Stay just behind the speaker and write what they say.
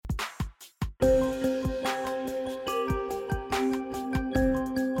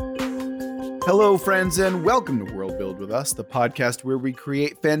Hello, friends, and welcome to World Build with Us, the podcast where we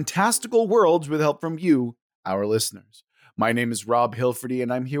create fantastical worlds with help from you, our listeners. My name is Rob Hilferty,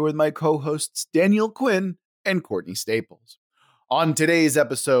 and I'm here with my co-hosts Daniel Quinn and Courtney Staples. On today's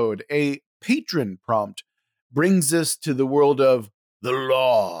episode, a patron prompt brings us to the world of the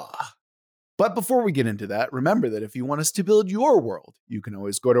law. But before we get into that, remember that if you want us to build your world, you can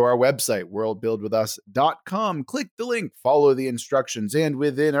always go to our website, worldbuildwithus.com, click the link, follow the instructions, and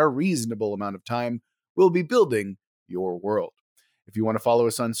within a reasonable amount of time, we'll be building your world. If you want to follow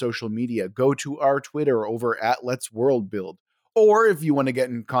us on social media, go to our Twitter over at Let's World Build. Or if you want to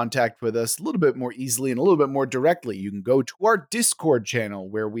get in contact with us a little bit more easily and a little bit more directly, you can go to our Discord channel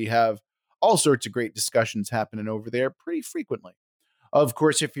where we have all sorts of great discussions happening over there pretty frequently. Of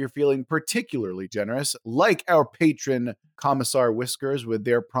course, if you're feeling particularly generous, like our patron Commissar Whiskers with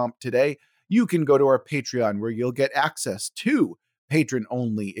their prompt today, you can go to our Patreon where you'll get access to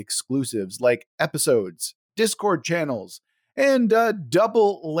patron-only exclusives like episodes, Discord channels, and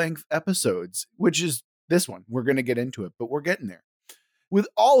double-length episodes, which is this one. We're going to get into it, but we're getting there. With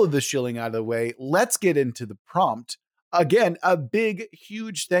all of the shilling out of the way, let's get into the prompt. Again, a big,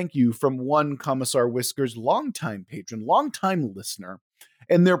 huge thank you from one Commissar Whiskers, longtime patron, longtime listener.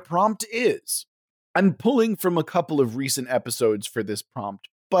 And their prompt is, I'm pulling from a couple of recent episodes for this prompt,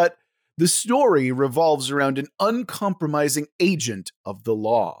 but the story revolves around an uncompromising agent of the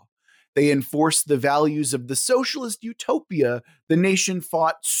law. They enforce the values of the socialist utopia the nation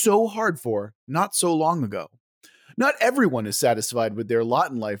fought so hard for not so long ago. Not everyone is satisfied with their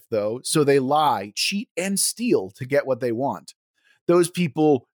lot in life, though, so they lie, cheat, and steal to get what they want. Those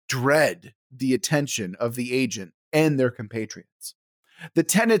people dread the attention of the agent and their compatriots. The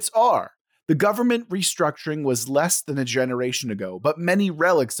tenets are, the government restructuring was less than a generation ago, but many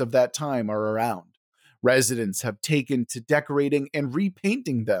relics of that time are around. Residents have taken to decorating and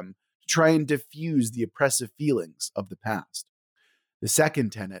repainting them to try and diffuse the oppressive feelings of the past. The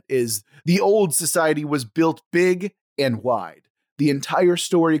second tenet is the old society was built big and wide. The entire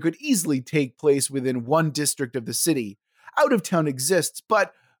story could easily take place within one district of the city. Out of town exists,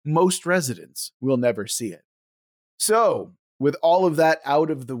 but most residents will never see it. So, with all of that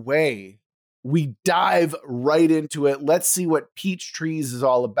out of the way, we dive right into it. Let's see what Peach Trees is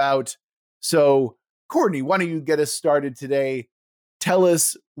all about. So, Courtney, why don't you get us started today? Tell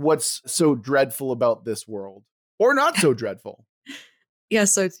us what's so dreadful about this world, or not so dreadful. Yeah,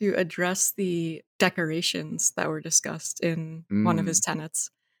 so to address the decorations that were discussed in one of his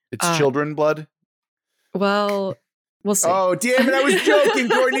tenets. It's children blood? Well, we'll see. Oh, damn it, I was joking,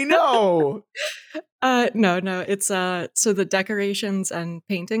 Courtney, no! No, it's so the decorations and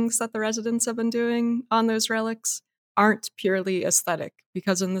paintings that the residents have been doing on those relics aren't purely aesthetic,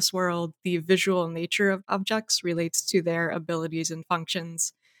 because in this world, the visual nature of objects relates to their abilities and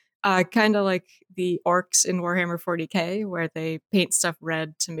functions. Kind of like the orcs in Warhammer 40k, where they paint stuff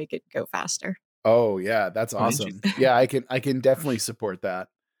red to make it go faster. Oh yeah, that's awesome. Yeah, I can definitely support that.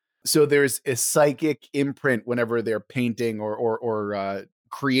 So there's a psychic imprint whenever they're painting or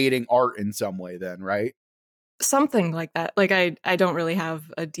creating art in some way, then, right? Something like that. Like I don't really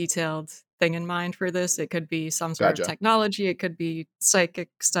have a detailed thing in mind for this. It could be some sort of technology. It could be psychic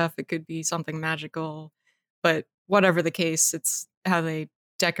stuff. It could be something magical. But whatever the case, it's how they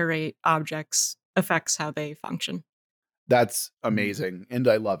decorate objects affects how they function. That's amazing, and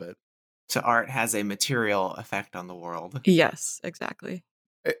I love it. So art has a material effect on the world. Yes, exactly.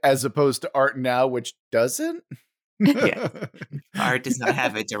 As opposed to art now, which doesn't? Yeah. Art does not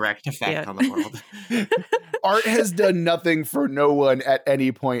have a direct effect on the world. Art has done nothing for no one at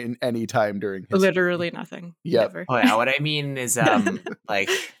any point in any time during history. Literally nothing. Yep. Never. Oh yeah, what I mean is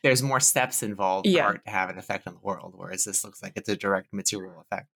like there's more steps involved for art to have an effect on the world, whereas this looks like it's a direct material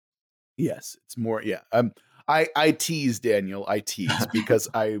effect. Yes, it's more, yeah. I tease, Daniel. I tease because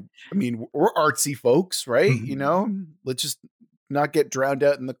I mean, we're artsy folks, right? Mm-hmm. You know, let's just not get drowned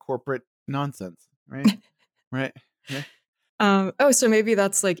out in the corporate nonsense, right? Right. Yeah. So maybe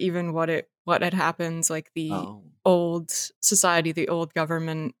that's like even what had happened, like the old society, the old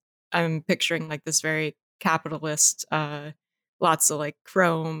government. I'm picturing like this very capitalist, lots of like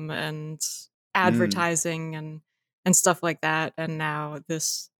chrome and advertising and stuff like that. And now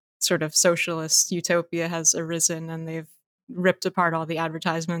this sort of socialist utopia has arisen, and they've ripped apart all the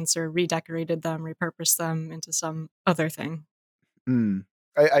advertisements or redecorated them, repurposed them into some other thing.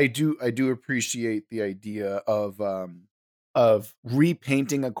 I do appreciate the idea of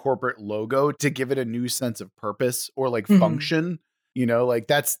repainting a corporate logo to give it a new sense of purpose or like function. You know, like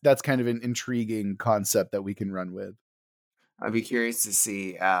that's kind of an intriguing concept that we can run with. I'd be curious to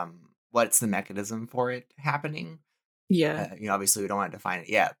see what's the mechanism for it happening. Yeah. Obviously we don't want to define it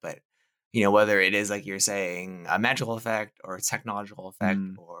yet, but You know, whether it is like you're saying a magical effect or a technological effect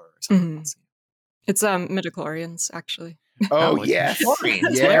or something else. It's midichlorians, actually. Oh, yes.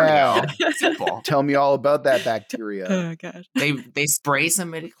 Yeah. Simple. Tell me all about that bacteria. Oh, God. They spray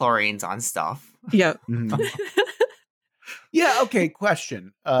some midichlorians on stuff. Yep. Yeah, okay,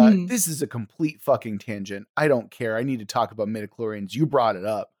 question. This is a complete fucking tangent. I don't care. I need to talk about midichlorians. You brought it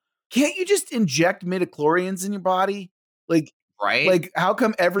up. Can't you just inject midichlorians in your body? Like, right? Like, how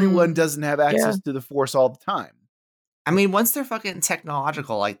come everyone doesn't have access to the Force all the time? I mean, once they're fucking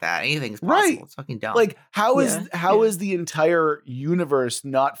technological like that, anything's possible. Right. It's fucking dumb. Like, how is the entire universe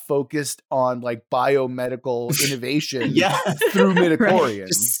not focused on like biomedical innovation through midichlorians?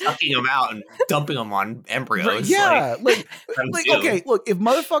 Just sucking them out and dumping them on embryos. Right, yeah. Like okay, look, if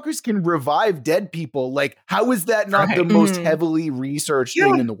motherfuckers can revive dead people, like, how is that not the most heavily researched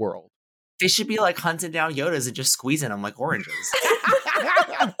thing in the world? They should be like hunting down Yodas and just squeezing them like oranges.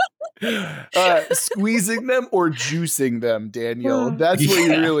 Squeezing them or juicing them, Daniel? That's what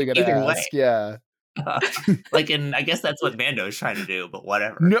you're really gonna ask. Yeah. I guess that's what Mando's trying to do, but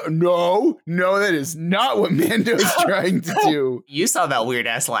whatever. No, that is not what Mando's trying to do. You saw that weird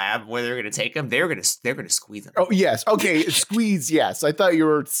ass lab where they're going to take him. They're going to squeeze him. Oh yes, okay, squeeze. Yes, I thought you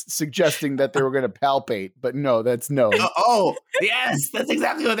were suggesting that they were going to palpate, but no, that's no. Oh yes, that's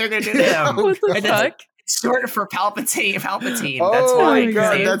exactly what they're going to do to him. What the fuck? It's short for Palpatine. Oh, that's why. My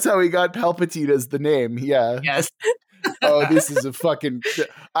God, that's how he got Palpatine as the name. Yeah. Yes. Oh, this is a fucking.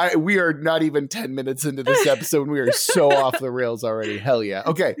 We are not even 10 minutes into this episode. And we are so off the rails already. Hell yeah.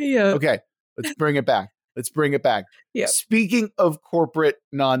 Okay. Yeah. Okay. Let's bring it back. Yeah. Speaking of corporate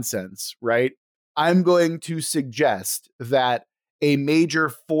nonsense, right? I'm going to suggest that a major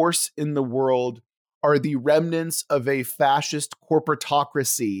force in the world are the remnants of a fascist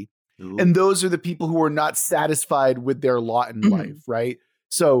corporatocracy. Ooh. And those are the people who are not satisfied with their lot in life, right?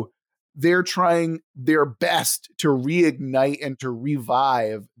 So they're trying their best to reignite and to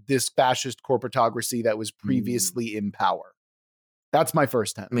revive this fascist corporatocracy that was previously in power. That's my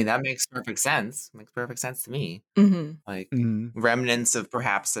first 10. I mean, that makes perfect sense. Makes perfect sense to me. Like remnants of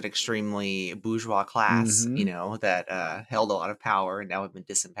perhaps an extremely bourgeois class, you know, that held a lot of power and now have been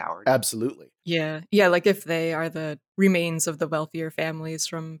disempowered. Absolutely. Yeah. Yeah. Like if they are the remains of the wealthier families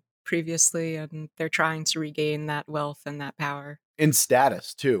from previously and they're trying to regain that wealth and that power. And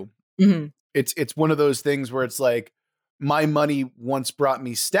status, too. It's one of those things where it's like, my money once brought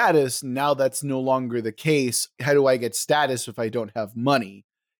me status. Now that's no longer the case. How do I get status if I don't have money?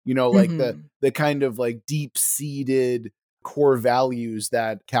 You know, like the kind of like deep-seated core values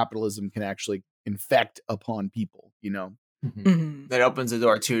that capitalism can actually infect upon people, you know? That opens the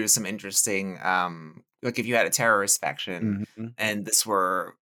door too to some interesting, like if you had a terrorist faction and this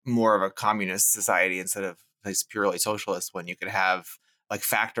were more of a communist society instead of like purely socialist one, you could have like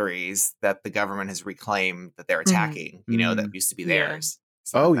factories that the government has reclaimed that they're attacking, you know, that used to be theirs.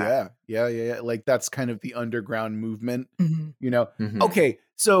 Oh, yeah. Like that's kind of the underground movement, you know? Okay,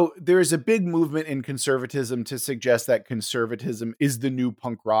 so there's a big movement in conservatism to suggest that conservatism is the new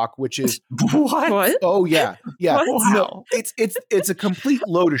punk rock, which is what? Oh, yeah. What? No, it's a complete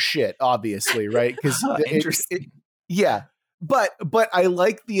load of shit, obviously, right? Because interesting. But I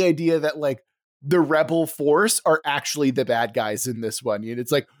like the idea that like the rebel force are actually the bad guys in this one. And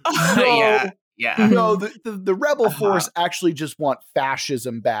it's like, no, the rebel force actually just want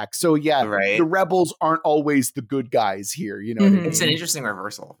fascism back. So the rebels aren't always the good guys here. You know, what I mean? It's an interesting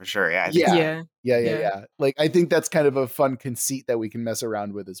reversal for sure. Yeah. Like I think that's kind of a fun conceit that we can mess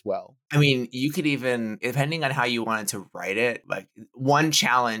around with as well. I mean, you could even, depending on how you wanted to write it, like one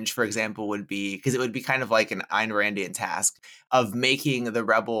challenge, for example, would be, because it would be kind of like an Ayn Randian task of making the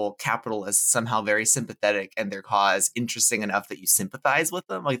rebel capitalists somehow very sympathetic and their cause interesting enough that you sympathize with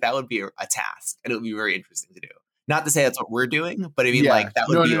them. Like that would be a task and it would be very interesting to do. Not to say that's what we're doing, but I mean, like that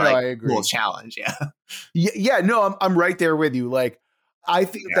would be like a cool challenge. No, I'm right there with you. Like, I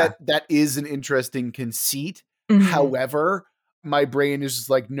think that is an interesting conceit. However, my brain is just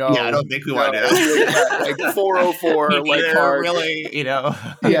like, no. Yeah, I don't think we want to do that. Like 404, like hard. Really, you know.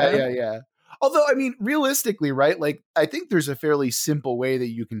 Yeah. Although, I mean, realistically, right? Like, I think there's a fairly simple way that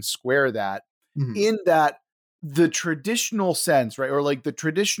you can square that in that the traditional sense, right? Or like the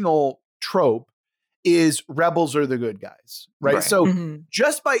traditional trope is rebels are the good guys, right? So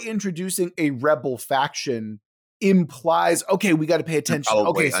just by introducing a rebel faction implies, okay, we got to pay attention.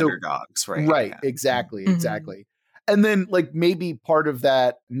 Okay, so underdogs, right? Right, exactly. And then like maybe part of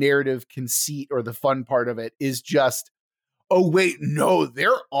that narrative conceit or the fun part of it is just, oh wait, no,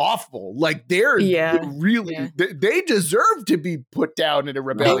 they're awful. Like they're really, they deserve to be put down in a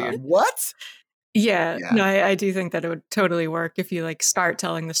rebellion. What? Yeah, no, I do think that it would totally work if you like start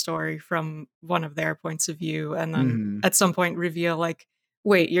telling the story from one of their points of view, and then at some point reveal like,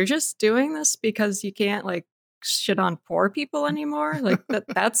 wait, you're just doing this because you can't like shit on poor people anymore? Like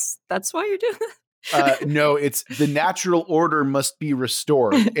that's why you're doing this? No, it's the natural order must be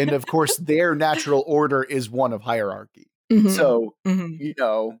restored. And of course, their natural order is one of hierarchy. So, you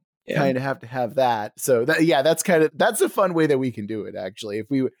know, kind of have to have that. So that, that's a fun way that we can do it. Actually,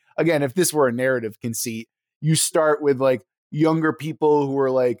 if this were a narrative conceit, you start with like younger people who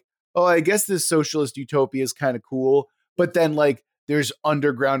are like, oh, I guess this socialist utopia is kind of cool. But then like there's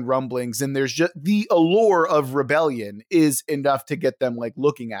underground rumblings and there's just the allure of rebellion is enough to get them like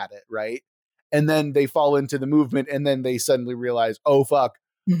looking at it. Right. And then they fall into the movement and then they suddenly realize, oh, fuck,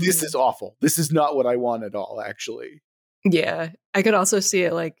 this is awful. This is not what I want at all, actually. Yeah. I could also see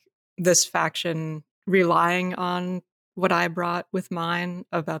it like this faction relying on what I brought with mine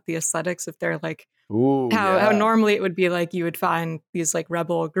about the aesthetics. If they're like, how normally it would be like you would find these like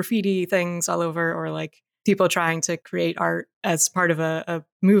rebel graffiti things all over, or like people trying to create art as part of a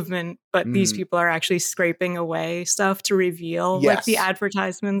movement, but these people are actually scraping away stuff to reveal like the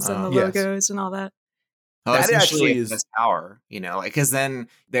advertisements and the logos and all that. Oh, that actually is power, you know, like, because then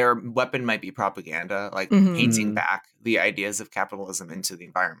their weapon might be propaganda, like painting back the ideas of capitalism into the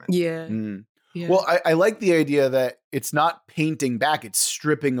environment. Yeah. Yeah. Well, I like the idea that it's not painting back, it's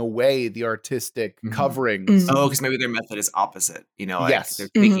stripping away the artistic covering. Oh, because maybe their method is opposite, you know, like they're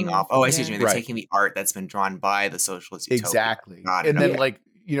taking off. Oh, I see what you mean. They're taking the art that's been drawn by the socialist utopia. Exactly. And then like,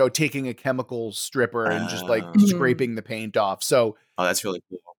 you know, taking a chemical stripper and just like scraping the paint off. So, oh, that's really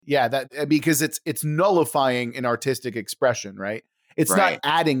cool. Yeah, that because it's nullifying an artistic expression, right? It's not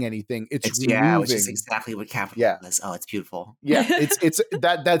adding anything. It's removing. Yeah, which is exactly what capitalism is. Oh, it's beautiful. Yeah, it's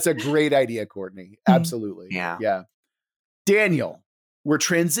that's a great idea, Courtney. Absolutely. Yeah. Daniel, we're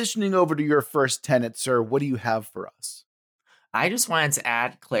transitioning over to your first tenet, sir. What do you have for us? I just wanted to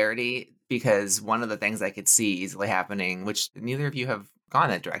add clarity because one of the things I could see easily happening, which neither of you have gone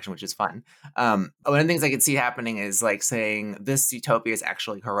that direction, which is fun. One of the things I could see happening is like saying this utopia is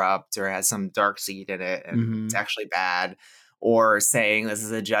actually corrupt or has some dark seed in it and it's actually bad, or saying this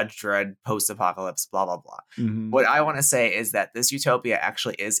is a Judge Dredd post-apocalypse, blah, blah, blah. What I want to say is that this utopia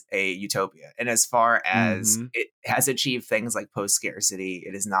actually is a utopia. And as far as it has achieved things like post-scarcity,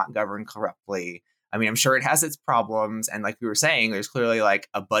 it is not governed corruptly. I mean, I'm sure it has its problems. And like we were saying, there's clearly like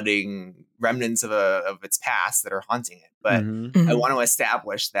a budding remnants of its past that are haunting it. But I want to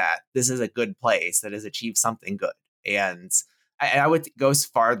establish that this is a good place that has achieved something good. And I would go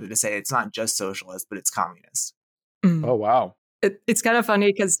farther to say it's not just socialist, but it's communist. Oh, wow. It's kind of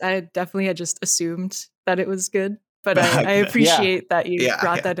funny because I definitely had just assumed that it was good. But I appreciate that you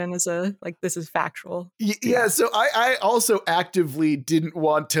brought that in as a, like, this is factual. Yeah, so I also actively didn't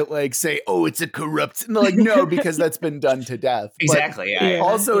want to, like, say, oh, it's a corrupt, like, no, because that's been done to death. Exactly, but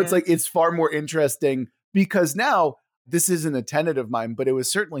also, it's like, it's far more interesting because now, this isn't a tenet of mine, but it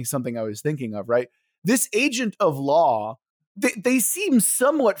was certainly something I was thinking of, right? This agent of law, they seem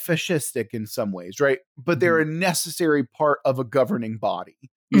somewhat fascistic in some ways, right? But they're a necessary part of a governing body.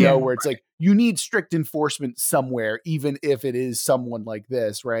 You know, where it's like, you need strict enforcement somewhere, even if it is someone like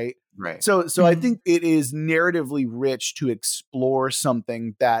this, right? Right. So I think it is narratively rich to explore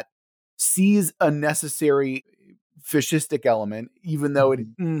something that sees a necessary fascistic element, even though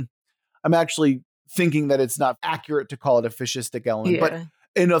I'm actually thinking that it's not accurate to call it a fascistic element, but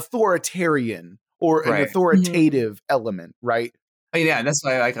an authoritarian or an authoritative element, right? Oh, yeah, that's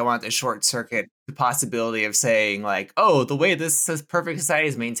why I want to short circuit the possibility of saying like, oh, the way this perfect society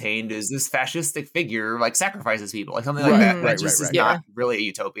is maintained is this fascistic figure like sacrifices people, like something like that. That just is not really a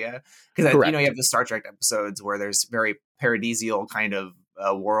utopia. Because you know, you have the Star Trek episodes where there's very paradisial kind of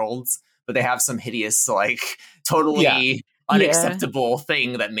worlds, but they have some hideous, like totally unacceptable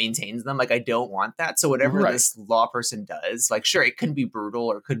thing that maintains them. Like, I don't want that. So whatever this law person does, like, sure, it could be brutal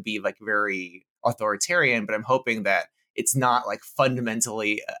or it could be like very authoritarian, but I'm hoping that it's not like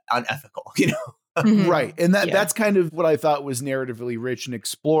fundamentally unethical, you know? Right. And that's kind of what I thought was narratively rich and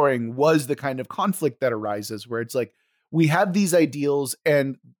exploring was the kind of conflict that arises where it's like, we have these ideals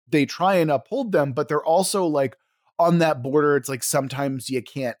and they try and uphold them, but they're also like on that border. It's like, sometimes you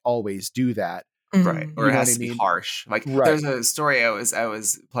can't always do that. Right. Or it has to be harsh. Like there's a story I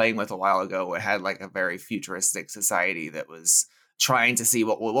was playing with a while ago where it had like a very futuristic society that was trying to see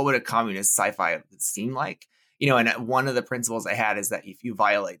what would a communist sci-fi seem like. You know, and one of the principles I had is that if you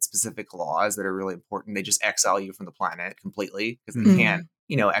violate specific laws that are really important, they just exile you from the planet completely because they can't,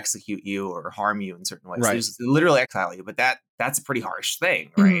 you know, execute you or harm you in certain ways. Right. They just literally exile you. But that's a pretty harsh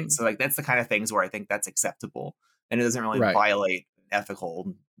thing, right? So like that's the kind of things where I think that's acceptable and it doesn't really violate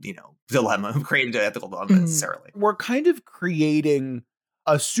ethical dilemma, created an ethical dilemma necessarily. We're kind of creating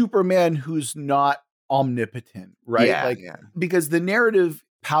a Superman who's not omnipotent, right? Because the narrative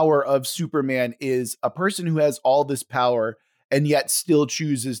power of Superman is a person who has all this power and yet still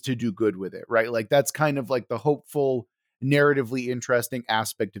chooses to do good with it, right? Like that's kind of like the hopeful, narratively interesting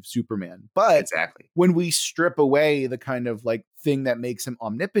aspect of Superman. But exactly, when we strip away the kind of like thing that makes him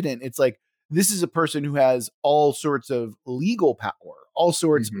omnipotent, it's like, this is a person who has all sorts of legal power, all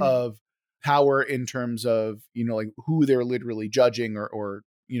sorts of power in terms of, like who they're literally judging or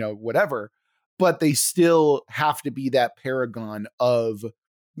whatever, but they still have to be that paragon of,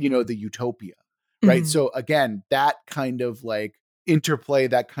 the utopia, right? So again, that kind of like interplay,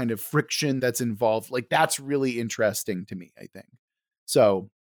 that kind of friction that's involved, like that's really interesting to me, I think. So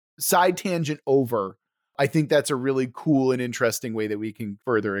side tangent over, I think that's a really cool and interesting way that we can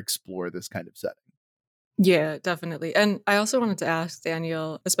further explore this kind of setting. Yeah, definitely. And I also wanted to ask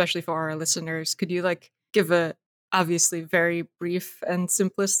Daniel, especially for our listeners, could you like give a obviously very brief and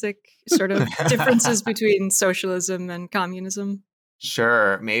simplistic sort of differences between socialism and communism?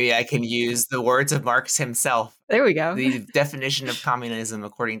 Sure. Maybe I can use the words of Marx himself. There we go. The definition of communism,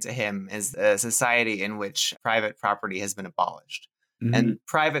 according to him, is a society in which private property has been abolished. And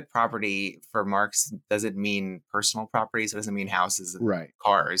private property for Marx doesn't mean personal property, so it doesn't mean houses and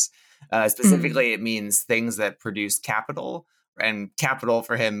cars. Specifically, it means things that produce capital. And capital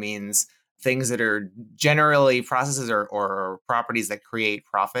for him means things that are generally processes or properties that create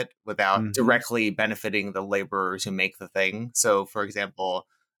profit without directly benefiting the laborers who make the thing. So, for example,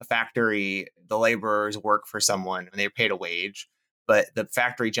 a factory, the laborers work for someone and they're paid a wage, but the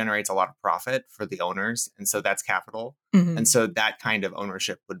factory generates a lot of profit for the owners. And so that's capital. And so that kind of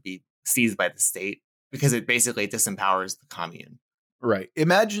ownership would be seized by the state because it basically disempowers the commune. Right.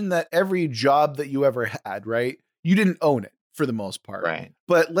 Imagine that every job that you ever had, right? You didn't own it for the most part. Right.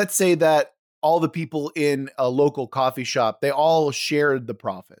 But let's say that all the people in a local coffee shop, they all shared the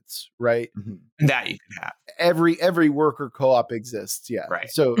profits, right? That you could have. Every worker co-op exists. Yeah. Right.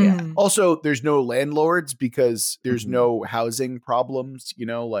 So also there's no landlords because there's no housing problems,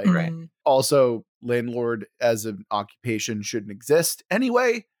 also landlord as an occupation shouldn't exist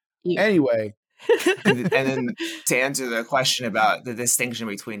anyway. Anyway. And then to answer the question about the distinction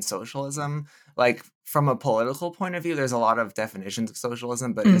between socialism, like from a political point of view, there's a lot of definitions of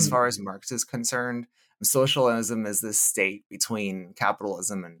socialism. But as far as Marx is concerned, socialism is this state between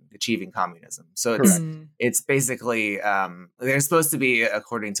capitalism and achieving communism. So it's basically, there's supposed to be,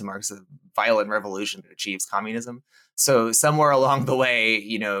 according to Marx, a violent revolution that achieves communism. So somewhere along the way,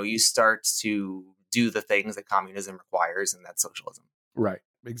 you start to do the things that communism requires, and that's socialism. Right.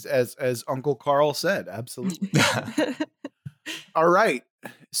 As Uncle Carl said, absolutely. All right.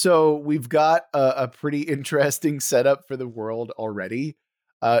 So we've got a pretty interesting setup for the world already.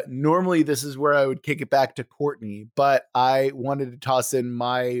 Normally, this is where I would kick it back to Courtney, but I wanted to toss in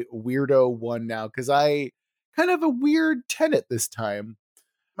my weirdo one now because I kind of a weird tenet this time.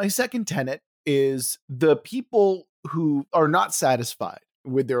 My second tenet is the people who are not satisfied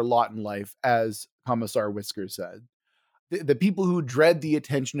with their lot in life, as Commissar Whiskers said. The people who dread the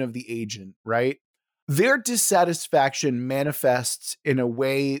attention of the agent, right? Their dissatisfaction manifests in a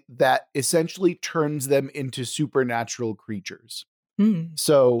way that essentially turns them into supernatural creatures.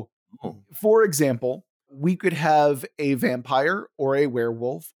 So, for example, we could have a vampire or a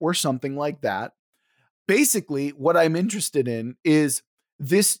werewolf or something like that. Basically, what I'm interested in is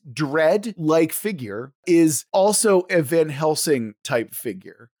this dread-like figure is also a Van Helsing type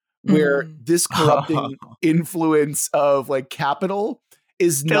figure, where this corrupting influence of like capital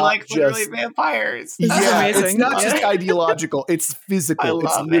is They're not like just literally vampires. it's not just ideological, it's physical,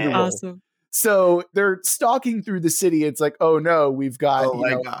 it's literal. Awesome. So they're stalking through the city. It's like, oh no, we've got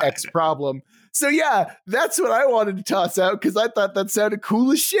X problem. So yeah, that's what I wanted to toss out because I thought that sounded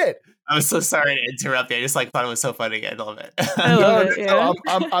cool as shit. I'm so sorry to interrupt you. I just thought it was so funny. I love it.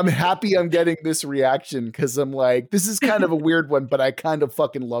 I'm happy I'm getting this reaction because I'm like, this is kind of a weird one, but I kind of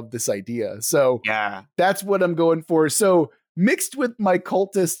fucking love this idea. So yeah, that's what I'm going for. So mixed with my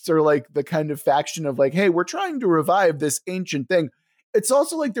cultists are like the kind of faction of like, hey, we're trying to revive this ancient thing. It's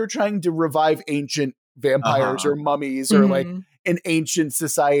also like they're trying to revive ancient vampires or mummies or like an ancient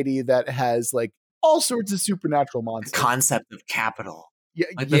society that has like all sorts of supernatural monsters. The concept of capital.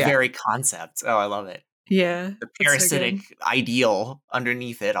 The very concept. Oh, I love it. Yeah. The parasitic ideal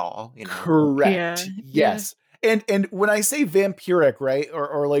underneath it all. Correct. Yeah. Yes. And when I say vampiric, right,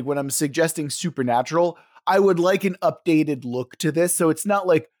 or like when I'm suggesting supernatural, I would like an updated look to this. So it's not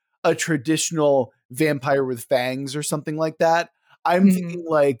like a traditional vampire with fangs or something like that. I'm thinking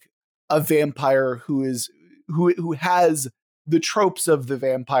like a vampire who has the tropes of the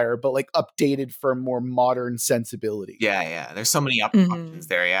vampire, but like updated for more modern sensibility. Yeah. There's so many options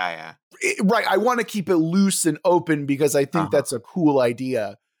there. Yeah. Right. I want to keep it loose and open because I think that's a cool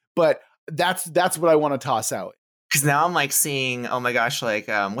idea. But that's what I want to toss out. Because now I'm like seeing, oh my gosh, like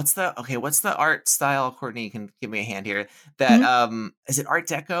what's the art style? Courtney, you can give me a hand here. That is it Art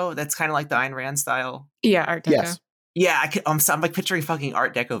Deco? That's kind of like the Ayn Rand style. Yeah, Art Deco. Yes. Yeah, I'm like picturing fucking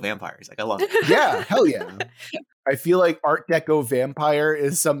Art Deco vampires. Like I love it. Yeah, hell yeah. I feel like Art Deco vampire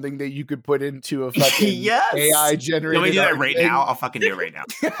is something that you could put into a fucking AI generated. Can we do that right now? I'll fucking do it right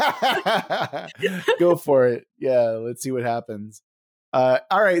now. Go for it. Yeah, let's see what happens. All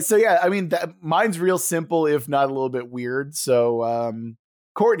right. So yeah, I mean, mine's real simple, if not a little bit weird. So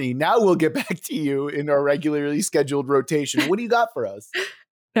Courtney, now we'll get back to you in our regularly scheduled rotation. What do you got for us?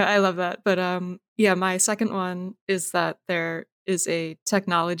 Yeah, I love that. But yeah, my second one is that there is a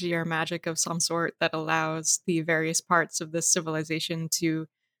technology or magic of some sort that allows the various parts of this civilization to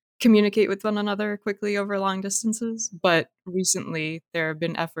communicate with one another quickly over long distances. But recently, there have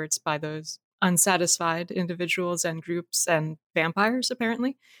been efforts by those unsatisfied individuals and groups and vampires,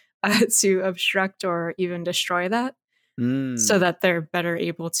 apparently, to obstruct or even destroy that. So that they're better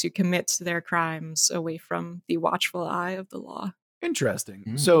able to commit their crimes away from the watchful eye of the law.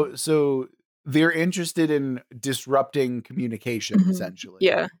 Interesting. So they're interested in disrupting communication, essentially.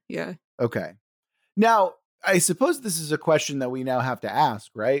 Yeah. Okay. Now, I suppose this is a question that we now have to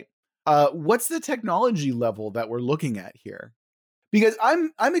ask, right? What's the technology level that we're looking at here? Because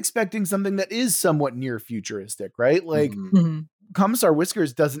I'm expecting something that is somewhat near futuristic, right? Like Commissar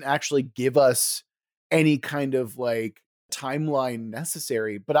Whiskers doesn't actually give us any kind of like timeline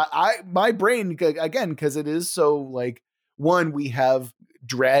necessary, but my brain, again, because it is so like, one, we have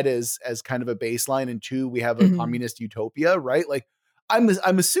Dread as kind of a baseline, and two, we have a communist utopia, right? Like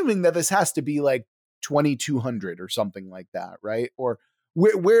I'm assuming that this has to be like 2200 or something like that, right? Or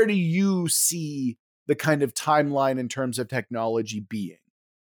where do you see the kind of timeline in terms of technology being?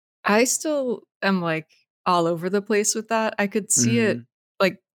 I still am like all over the place with that. I could see it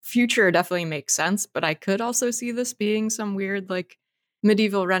like future definitely makes sense, but I could also see this being some weird like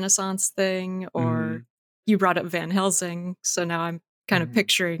medieval Renaissance thing, or you brought up Van Helsing, so now I'm kind of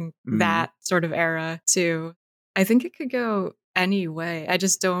picturing that sort of era too. I think it could go any way. I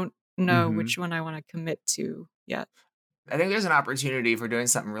just don't know which one I want to commit to yet. I think there's an opportunity for doing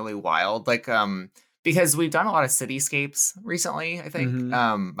something really wild, like because we've done a lot of cityscapes recently, I think,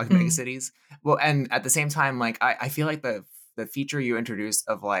 like mega cities. Well, and at the same time, like I feel like the feature you introduced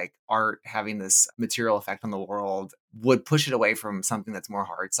of like art having this material effect on the world would push it away from something that's more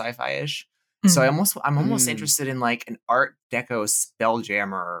hard sci-fi-ish. So I'm almost interested in like an Art Deco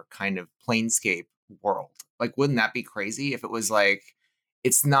Spelljammer kind of planescape world. Like, wouldn't that be crazy if it was like,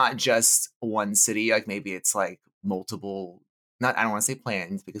 it's not just one city, like maybe it's like multiple, I don't want to say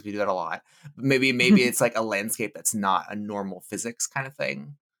planes because we do that a lot, but maybe it's like a landscape that's not a normal physics kind of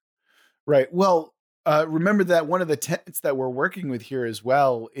thing. Right. Well, remember that one of the tenets that we're working with here as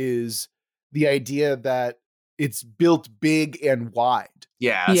well is the idea that it's built big and wide.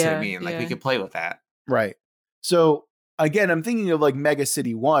 Yeah, that's what I mean. Like we could play with that. Right. So again, I'm thinking of like Mega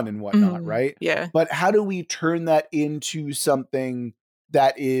City 1 and whatnot, right? Yeah. But how do we turn that into something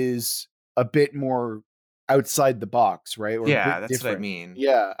that is a bit more outside the box, right? Or that's different? what I mean.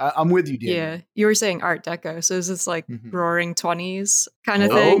 Yeah, I'm with you, Daniel. Yeah, you were saying Art Deco. So is this like Roaring 20s kind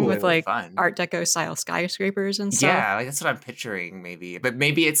of thing with like fun. Art Deco style skyscrapers and stuff? Yeah, like that's what I'm picturing maybe. But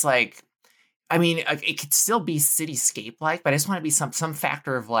maybe it's like, I mean, it could still be cityscape-like, but I just want to be some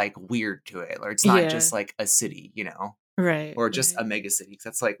factor of like weird to it. Or it's not just like a city, you know? Right. Or just a mega city. Because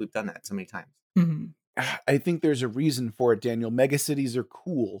that's like, we've done that so many times. I think there's a reason for it, Daniel. Mega cities are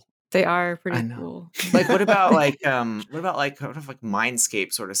cool. They are pretty cool. Like, what about like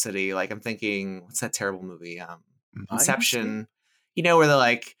Mindscape sort of city? Like, I'm thinking, what's that terrible movie? Inception. You know, where they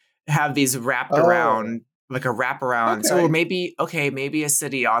like have these wrapped around, like a wraparound. Okay. So maybe a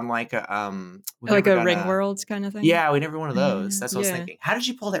city on like a like a Ring Worlds kind of thing. Yeah, we never one of those. That's what I was thinking. How did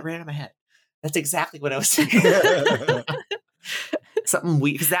you pull that right out of my head? That's exactly what I was thinking. Something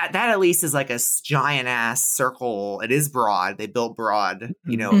weird, because that at least is like a giant ass circle. It is broad. They built broad.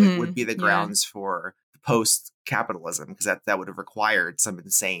 You know, it would be the grounds for post capitalism, because that would have required some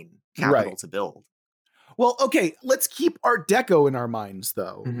insane capital to build. Well, okay, let's keep Art Deco in our minds,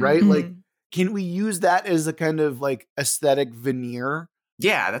 though, right? Like, can we use that as a kind of like aesthetic veneer?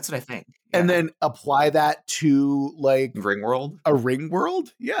 Yeah, that's what I think. and then apply that to like Ringworld. A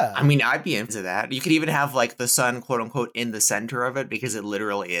Ringworld? Yeah. I mean, I'd be into that. You could even have like the sun, quote unquote, in the center of it because it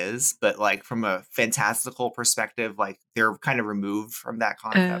literally is. But like from a fantastical perspective, like they're kind of removed from that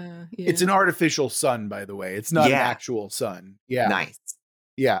concept. It's an artificial sun, by the way. It's not an actual sun. Yeah. Nice.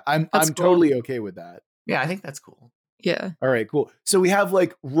 Yeah. I'm cool. Totally okay with that. Yeah, I think that's cool. Yeah. All right, cool. So we have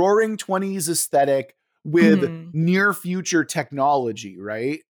like roaring 20s aesthetic with near future technology,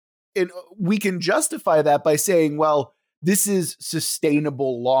 right? And we can justify that by saying, well, this is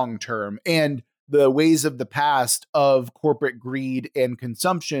sustainable long term. And the ways of the past of corporate greed and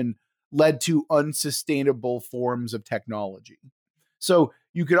consumption led to unsustainable forms of technology. So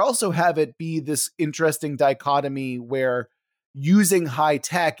you could also have it be this interesting dichotomy where using high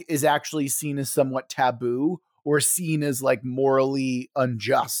tech is actually seen as somewhat taboo or seen as like morally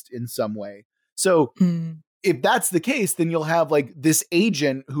unjust in some way. So if that's the case, then you'll have like this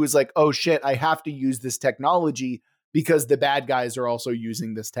agent who is like, oh shit, I have to use this technology because the bad guys are also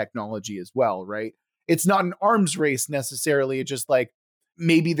using this technology as well, right? It's not an arms race necessarily. It's just like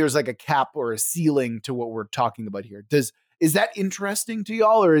maybe there's like a cap or a ceiling to what we're talking about here. Is that interesting to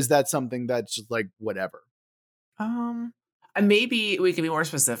y'all, or is that something that's just like whatever? Maybe we can be more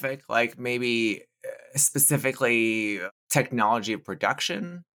specific, like maybe specifically technology of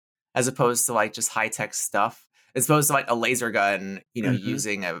production as opposed to like just high-tech stuff, as opposed to like a laser gun,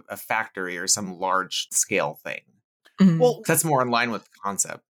 using a factory or some large scale thing. Well, that's more in line with the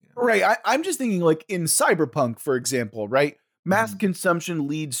concept. Right. I'm just thinking like in Cyberpunk, for example, right? Mass consumption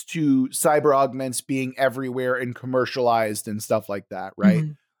leads to cyber augments being everywhere and commercialized and stuff like that, right?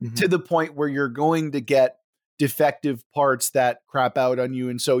 To the point where you're going to get defective parts that crap out on you.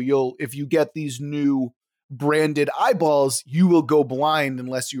 And so if you get these new branded eyeballs, you will go blind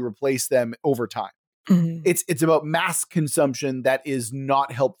unless you replace them over time. It's about mass consumption that is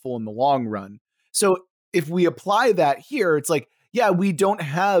not helpful in the long run. So if we apply that here, it's like, yeah, we don't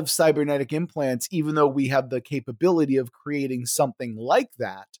have cybernetic implants, even though we have the capability of creating something like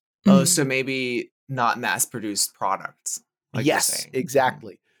that. Oh, so maybe not mass-produced products. Like yes,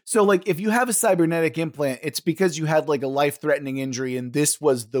 exactly. So like if you have a cybernetic implant, it's because you had like a life-threatening injury and this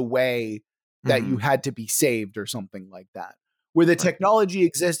was the way that you had to be saved or something like that. Where the technology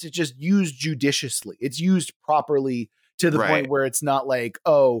exists, it's just used judiciously. It's used properly to the point where it's not like,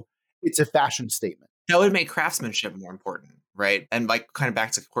 oh, it's a fashion statement. That would make craftsmanship more important, right? And like kind of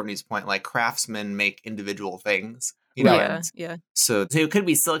back to Courtney's point, like craftsmen make individual things. Yeah. So it could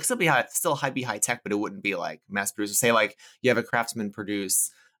be still be high tech, but it wouldn't be like mass produced. Say like you have a craftsman produce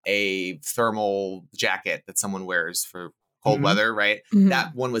a thermal jacket that someone wears for cold weather, right?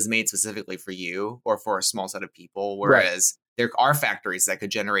 That one was made specifically for you or for a small set of people. Whereas there are factories that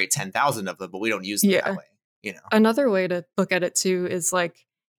could generate 10,000 of them, but we don't use them that way. Another way to look at it too is like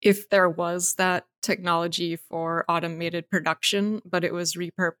if there was that technology for automated production, but it was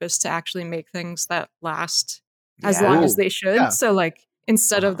repurposed to actually make things that last as long as they should. Yeah. So like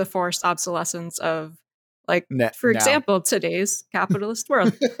instead of the forced obsolescence of like, for example, today's capitalist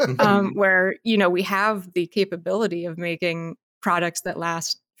world, where, we have the capability of making products that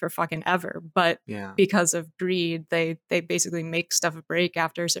last for fucking ever. But because of greed, they basically make stuff break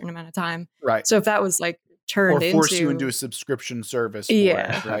after a certain amount of time. Right. So if that was like turned or force you into a subscription service.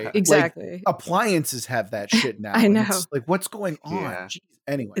 Right. Exactly. Like, appliances have that shit now. I know. It's like, what's going on? Jeez.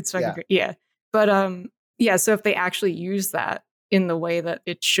 Anyway. It's fucking great. Yeah. But so if they actually use that in the way that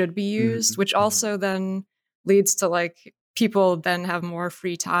it should be used, which also then leads to like people then have more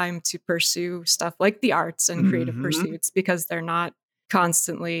free time to pursue stuff like the arts and creative pursuits because they're not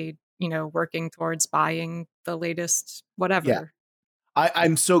constantly, working towards buying the latest whatever. Yeah.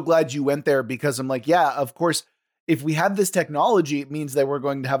 I'm so glad you went there because I'm like, yeah, of course, if we have this technology, it means that we're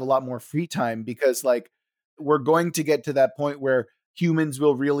going to have a lot more free time because like we're going to get to that point where humans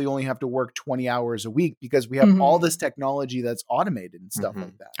will really only have to work 20 hours a week because we have all this technology that's automated and stuff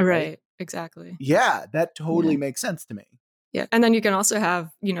like that. Right. Exactly. Yeah, that totally makes sense to me. Yeah. And then you can also have,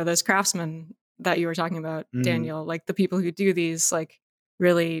 those craftsmen that you were talking about, Daniel, like the people who do these like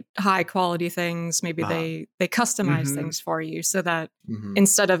really high quality things. Maybe they customize things for you so that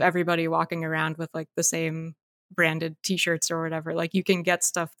instead of everybody walking around with like the same branded t-shirts or whatever, like you can get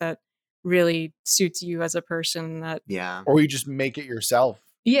stuff that really suits you as a person that or you just make it yourself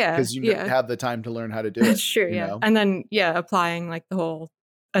because you have the time to learn how to do it. Sure. Know? And then applying like the whole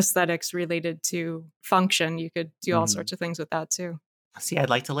aesthetics related to function, you could do all sorts of things with that too. See, I'd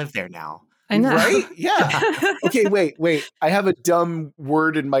like to live there now. I know. Right? Yeah. Okay, wait. I have a dumb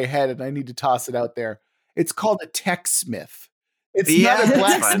word in my head and I need to toss it out there. It's called a techsmith. It's not a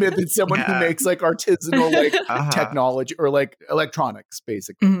blacksmith. It's someone who makes like artisanal like technology or like electronics,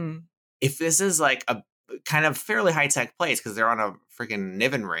 basically. if this is like a kind of fairly high tech place because they're on a freaking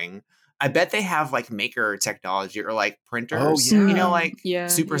Niven ring, I bet they have like maker technology or like printers, like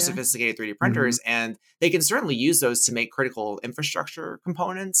super sophisticated 3D printers. And they can certainly use those to make critical infrastructure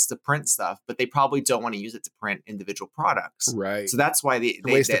components to print stuff, but they probably don't want to use it to print individual products. Right. So that's why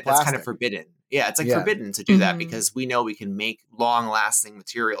that's kind of forbidden. Yeah, it's like forbidden to do that because we know we can make long lasting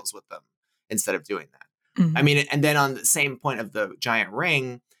materials with them instead of doing that. I mean, and then on the same point of the giant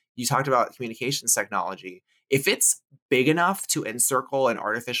ring, you talked about communications technology. If it's big enough to encircle an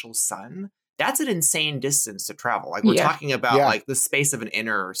artificial sun, that's an insane distance to travel. Like we're talking about like the space of an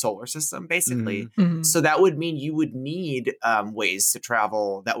inner solar system, basically. So that would mean you would need ways to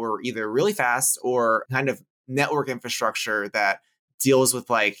travel that were either really fast or kind of network infrastructure that deals with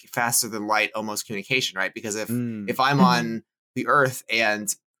like faster than light almost communication, right? Because if I'm on the Earth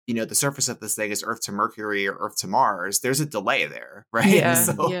and the surface of this thing is Earth to Mercury or Earth to Mars, there's a delay there, right?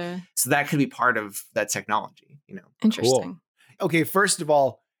 Yeah, so that could be part of that technology, Interesting. Cool. Okay, first of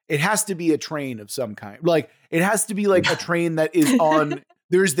all, it has to be a train of some kind. Like it has to be like a train that is on,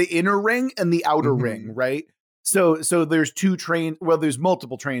 there's the inner ring and the outer ring, right? So there's two trains, well, there's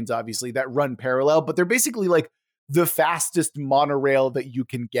multiple trains, obviously, that run parallel, but they're basically like the fastest monorail that you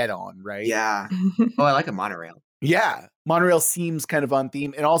can get on, right? Yeah. Oh, I like a monorail. Yeah. Monorail seems kind of on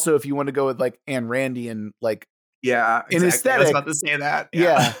theme. And also if you want to go with like Ayn Randy and like, exactly. in aesthetic. I was about to say that.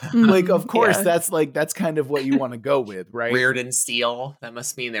 Yeah. Like, of course, that's kind of what you want to go with, right? Reardon steel. That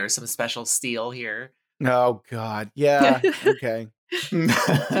must mean there's some special steel here. Oh God. Yeah. Okay.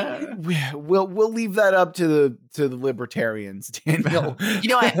 We'll leave that up to the libertarians, Daniel.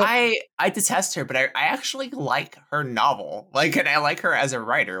 I detest her, but I actually like her novel. Like, and I like her as a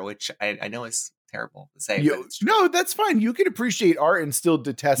writer, which I know is terrible to say. No, that's fine. You can appreciate art and still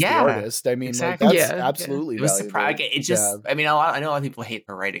detest the artist. I mean, exactly. like, that's absolutely it was surprising. It just, I mean, I know a lot of people hate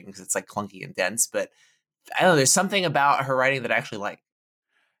her writing because it's like clunky and dense, but I don't know. There's something about her writing that I actually like.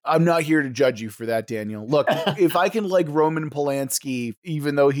 I'm not here to judge you for that, Daniel. Look, if I can like Roman Polanski,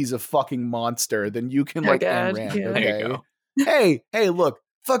 even though he's a fucking monster, then you can like Ayn Rand. Yeah. Okay? There you go. Hey, look.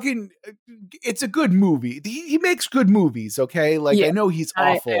 Fucking, it's a good movie. He makes good movies, okay? Like, I know he's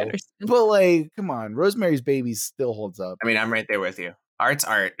awful, but like, come on, Rosemary's Baby still holds up. I mean, I'm right there with you. Art's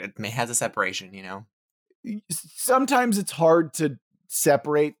art. It has a separation, Sometimes it's hard to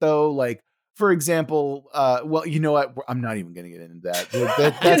separate, though. Like, for example, well, you know what? I'm not even going to get into that.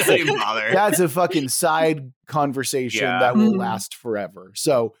 That's a fucking side conversation that will last forever.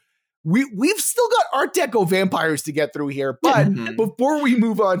 So, We've still got Art Deco vampires to get through here, but before we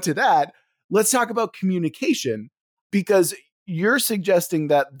move on to that, let's talk about communication, because you're suggesting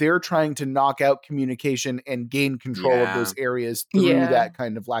that they're trying to knock out communication and gain control of those areas through that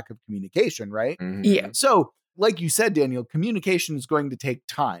kind of lack of communication, right? Yeah. So, like you said, Daniel, communication is going to take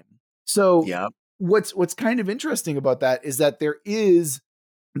time. So what's kind of interesting about that is that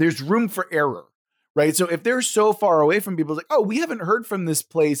there's room for error. Right. So if they're so far away from people, it's like, oh, we haven't heard from this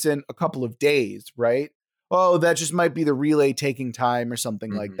place in a couple of days. Right. Oh, that just might be the relay taking time or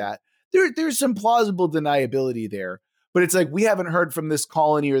something like that. There's some plausible deniability there. But it's like, we haven't heard from this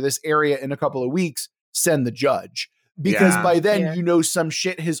colony or this area in a couple of weeks. Send the judge. Because by then, some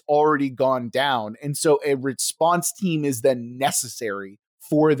shit has already gone down. And so a response team is then necessary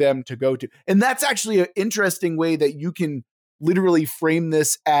for them to go to. And that's actually an interesting way that you can literally frame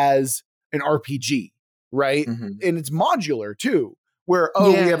this as an RPG, right? And it's modular too, where,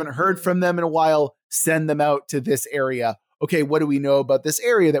 we haven't heard from them in a while, send them out to this area. Okay, what do we know about this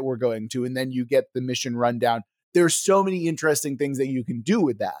area that we're going to? And then you get the mission rundown. There's so many interesting things that you can do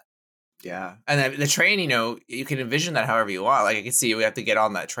with that. Yeah. And the train, you can envision that however you want. Like I can see we have to get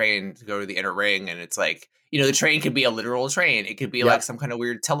on that train to go to the inner ring. And it's like, the train could be a literal train. It could be like some kind of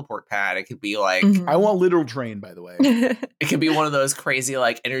weird teleport pad. It could be like... I want literal train, by the way. It could be one of those crazy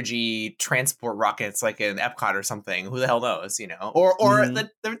like energy transport rockets like in Epcot or something. Who the hell knows, Or the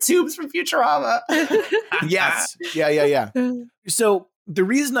tubes from Futurama. Yes. Yeah. So the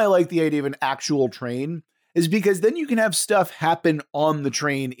reason I like the idea of an actual train is because then you can have stuff happen on the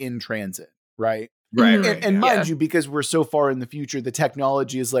train in transit, right? Right. And mind you, because we're so far in the future, the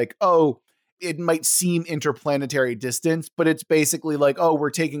technology is like, it might seem interplanetary distance, but it's basically like, we're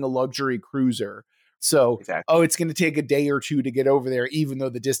taking a luxury cruiser. So, it's going to take a day or two to get over there, even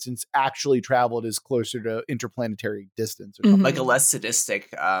though the distance actually traveled is closer to interplanetary distance. Or something. Like a less sadistic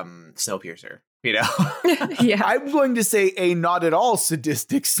Snowpiercer, I'm going to say a not at all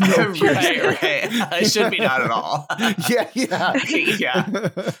sadistic Snowpiercer. Right. It should be not at all. Yeah.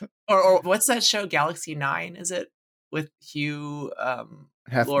 Or what's that show? Galaxy 9, is it? With Hugh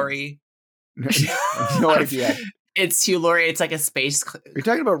Laurie? No idea. It's Hugh Laurie. It's like a space. You're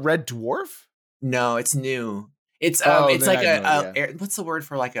talking about Red Dwarf? No, it's new. It's it's like what's the word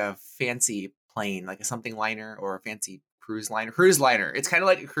for like a fancy plane, like a something liner or a fancy cruise liner? Cruise liner. It's kind of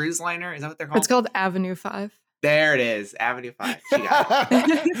like a cruise liner. Is that what they're called? It's called Avenue 5. There it is, Avenue 5. She got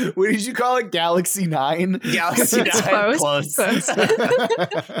it. What did you call it? Galaxy 9? Galaxy 9. Close. Close. That's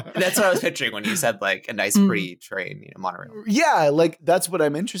what I was picturing when you said like a nice, pretty train, monorail. Yeah, like that's what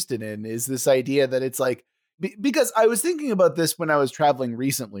I'm interested in, is this idea that it's like, because I was thinking about this when I was traveling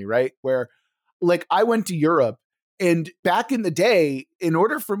recently, right? Where like I went to Europe, and back in the day, in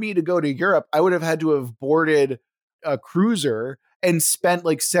order for me to go to Europe, I would have had to have boarded a cruiser and spent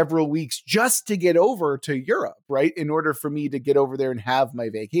like several weeks just to get over to Europe, right? In order for me to get over there and have my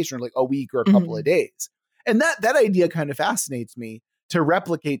vacation, like a week or a couple of days. And that idea kind of fascinates me, to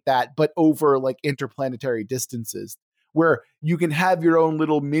replicate that, but over like interplanetary distances, where you can have your own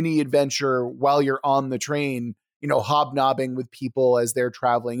little mini adventure while you're on the train, hobnobbing with people as they're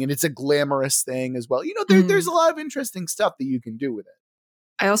traveling. And it's a glamorous thing as well. There's a lot of interesting stuff that you can do with it.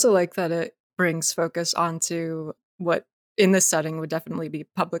 I also like that it brings focus onto what in this setting would definitely be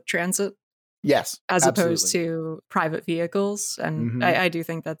public transit. Yes. As absolutely. opposed to private vehicles. And I do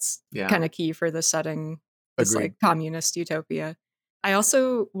think that's kind of key for the setting, this like communist utopia. I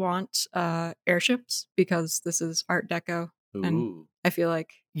also want airships, because this is Art Deco. Ooh. And I feel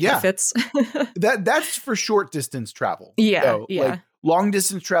like it fits. That's for short distance travel. Yeah. So, yeah. Like long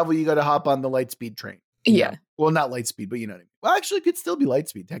distance travel, you got to hop on the Lightspeed train. Yeah. Well, not Lightspeed, but you know what I mean. Well, actually, it could still be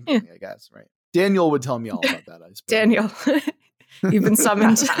Lightspeed, technically, I guess, right? Daniel would tell me all about that, I suppose. Daniel, you've been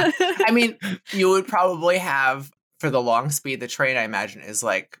summoned. I mean, you would probably have, for the long speed, the train, I imagine, is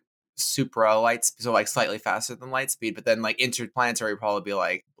like supra light speed, so like slightly faster than light speed, but then like interplanetary would probably be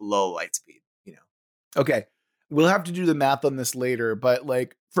like low light speed, Okay. We'll have to do the math on this later, but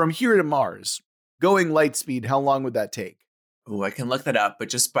like from here to Mars, going light speed, how long would that take? Oh, I can look that up, but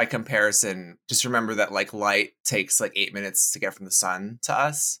just by comparison, just remember that like light takes like 8 minutes to get from the sun to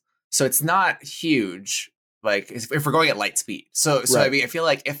us. So it's not huge, like if we're going at light speed. So right. I mean, I feel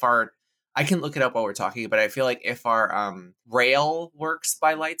like I can look it up while we're talking, but I feel like if our rail works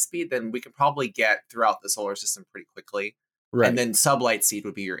by light speed, then we could probably get throughout the solar system pretty quickly. Right. And then sublight speed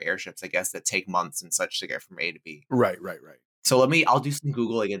would be your airships, I guess, that take months and such to get from A to B. Right. So I'll do some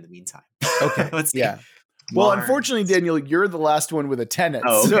Googling in the meantime. Okay. Let's see. Yeah. Well, unfortunately, Daniel, you're the last one with a tenet.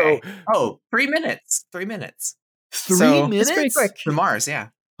 Oh, okay. So 3 minutes. 3 minutes. 3 minutes? That's pretty quick. To Mars, yeah.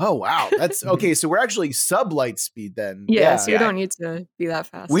 Oh, wow. That's okay. So we're actually sublight speed then. Yeah, so we don't need to be that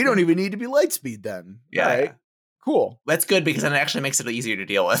fast. We don't even need to be light speed then. Yeah. Right. Yeah. Cool. That's good, because then it actually makes it easier to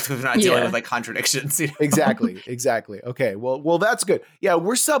deal with. We're not dealing with like contradictions. Exactly. Okay. Well, that's good. Yeah,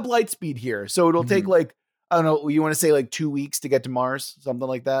 we're sublight speed here. So it'll take like, I don't know, you want to say like 2 weeks to get to Mars, something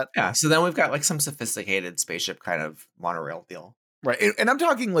like that? Yeah. So then we've got like some sophisticated spaceship kind of monorail deal. Right. And I'm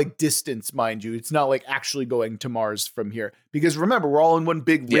talking like distance, mind you. It's not like actually going to Mars from here. Because remember, we're all in one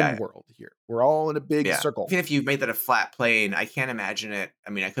big rim world here. We're all in a big circle. Even if you made that a flat plane, I can't imagine it.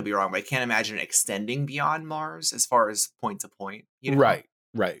 I mean, I could be wrong, but I can't imagine it extending beyond Mars as far as point to point. Right.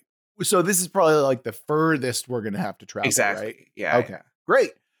 So this is probably like the furthest we're going to have to travel. Exactly. Right? Yeah. Okay.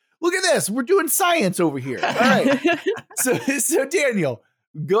 Great. Look at this. We're doing science over here. All right. So Daniel,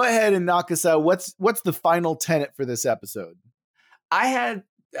 go ahead and knock us out. What's the final tenet for this episode? I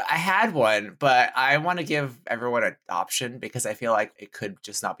had one, but I want to give everyone an option, because I feel like it could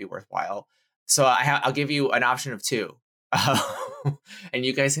just not be worthwhile. So I'll give you an option of 2, and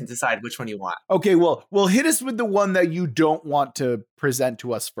you guys can decide which one you want. Okay, well, hit us with the one that you don't want to present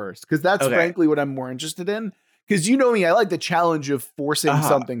to us first, because that's frankly what I'm more interested in. Because you know me, I like the challenge of forcing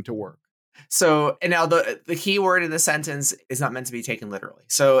something to work. So, and now the key word in the sentence is not meant to be taken literally.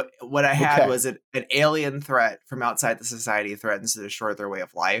 So what I had was an alien threat from outside the society threatens to destroy their way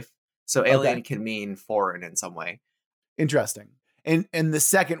of life. So alien can mean foreign in some way. Interesting. And the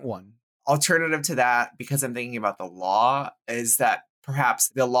second one, alternative to that, because I'm thinking about the law, is that perhaps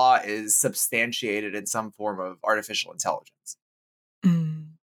the law is substantiated in some form of artificial intelligence.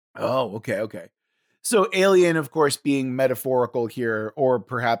 Oh, okay. So alien, of course, being metaphorical here, or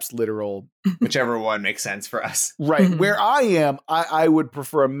perhaps literal. Whichever one makes sense for us. Right. Where I am, I would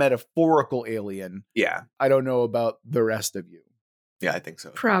prefer a metaphorical alien. Yeah. I don't know about the rest of you. Yeah, I think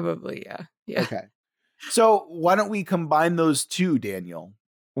so. Probably, yeah. Okay. So why don't we combine those two, Daniel?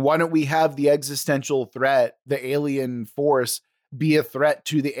 Why don't we have the existential threat, the alien force, be a threat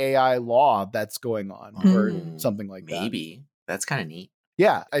to the AI law that's going on, or something like that? Maybe. That's kind of neat.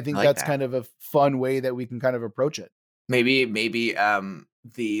 Yeah, I think that's kind of a fun way that we can kind of approach it. Maybe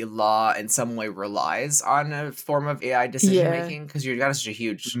the law in some way relies on a form of AI decision making, because you've got such a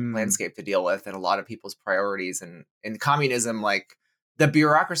huge landscape to deal with and a lot of people's priorities. And in communism, like the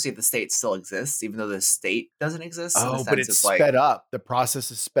bureaucracy of the state still exists, even though the state doesn't exist. Oh, but it's sped up. The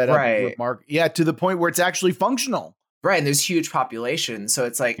process is sped up. Yeah, to the point where it's actually functional. Right. And there's huge populations. So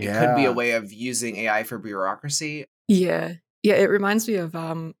it's like it could be a way of using AI for bureaucracy. Yeah. Yeah. It reminds me of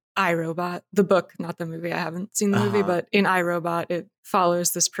iRobot, the book, not the movie. I haven't seen the movie, but in iRobot, it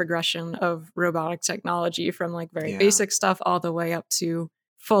follows this progression of robotic technology from like very basic stuff all the way up to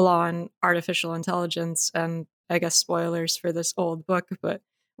full on artificial intelligence. And I guess spoilers for this old book, but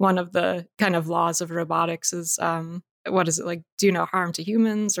one of the kind of laws of robotics is what is it, like do no harm to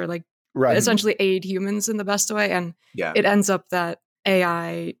humans, or like essentially aid humans in the best way. And it ends up that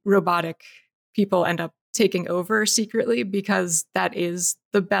AI robotic people end up taking over secretly, because that is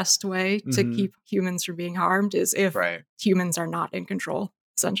the best way to keep humans from being harmed, is if humans are not in control,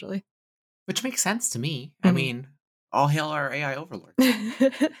 essentially. Which makes sense to me. I mean, all hail our AI overlords.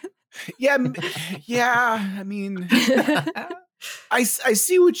 Yeah. I mean, I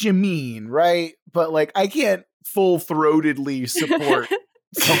see what you mean, right? But like, I can't full-throatedly support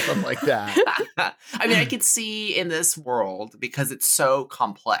something like that. I mean, I could see in this world, because it's so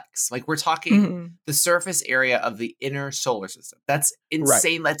complex. Like we're talking the surface area of the inner solar system. That's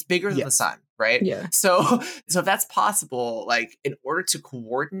insane. That's bigger than the sun, right? Yeah. So if that's possible, like in order to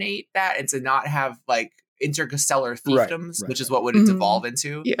coordinate that and to not have like interstellar fiefdoms, which is what would it devolve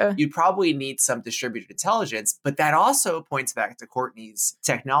into, you'd probably need some distributed intelligence. But that also points back to Courtney's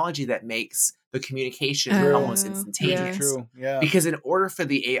technology that makes the communication almost instantaneous. True. Yeah. Because in order for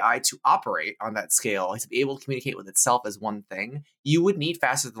the AI to operate on that scale, to be able to communicate with itself as one thing, you would need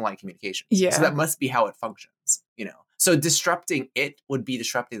faster than light communication. Yeah. So that must be how it functions, you know. So disrupting it would be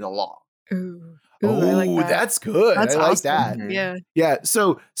disrupting the law. Ooh, I like that. That's good. That's I like awesome. that. Yeah. Yeah.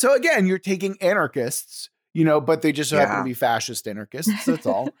 So again, you're taking anarchists, you know, but they just happen to be fascist anarchists. That's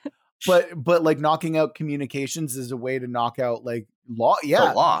all. But like knocking out communications is a way to knock out like law. Yeah.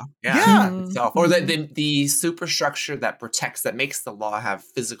 The law. Yeah. Or the superstructure that protects, that makes the law have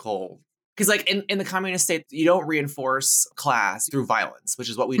physical. Because like in the communist state, you don't reinforce class through violence, which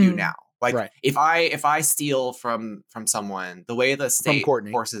is what we do now. Like if I steal from someone, the way the state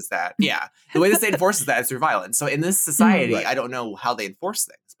enforces that, the way the state enforces that is through violence. So in this society, I don't know how they enforce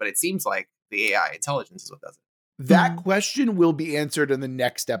things, but it seems like the AI intelligence is what does it. That question will be answered in the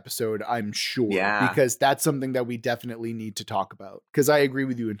next episode, I'm sure, because that's something that we definitely need to talk about. Because I agree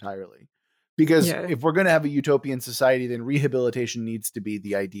with you entirely. Because if we're going to have a utopian society, then rehabilitation needs to be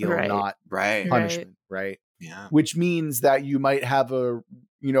the ideal, not punishment, right? Yeah. Which means that you might have a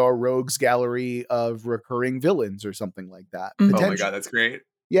rogues gallery of recurring villains or something like that. Oh my God, that's great.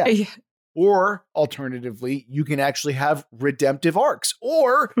 Yeah. Or alternatively, you can actually have redemptive arcs,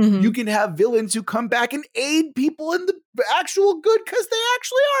 or you can have villains who come back and aid people in the actual good because they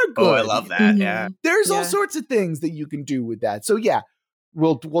actually are good. Oh, I love that. Yeah. There's all sorts of things that you can do with that. So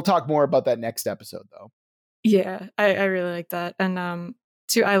we'll talk more about that next episode though. Yeah, I really like that. And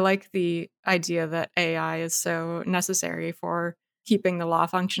too, I like the idea that AI is so necessary for keeping the law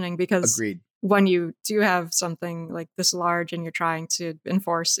functioning, because when you do have something like this large and you're trying to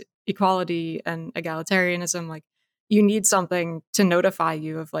enforce equality and egalitarianism, like you need something to notify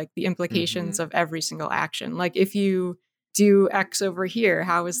you of like the implications of every single action. Like if you do X over here,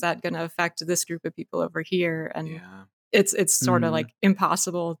 how is that going to affect this group of people over here? And it's sort of like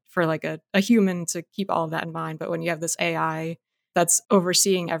impossible for like a human to keep all of that in mind. But when you have this AI that's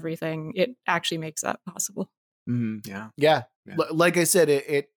overseeing everything, it actually makes that possible. Yeah. Like I said,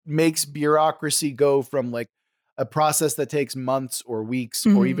 it makes bureaucracy go from like a process that takes months or weeks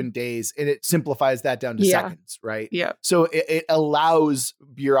or even days, and it simplifies that down to seconds, right? Yeah. So it allows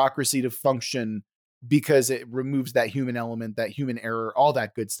bureaucracy to function because it removes that human element, that human error, all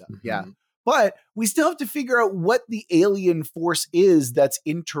that good stuff. Yeah. But we still have to figure out what the alien force is that's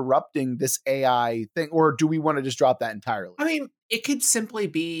interrupting this AI thing. Or do we want to just drop that entirely? I mean, it could simply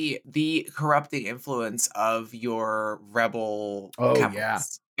be the corrupting influence of your rebel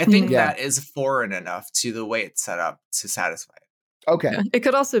capitalists. I think that is foreign enough to the way it's set up to satisfy it. Okay. Yeah. It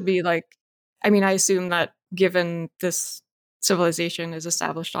could also be like, I mean, I assume that given this civilization is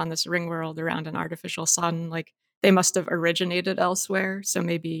established on this ring world around an artificial sun, like they must have originated elsewhere. So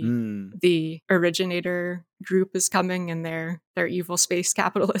maybe the originator group is coming and they're evil space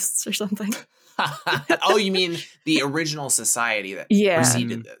capitalists or something. Oh, you mean the original society that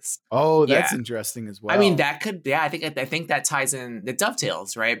preceded this? Oh, that's interesting as well. I mean, that could, I think that ties in, it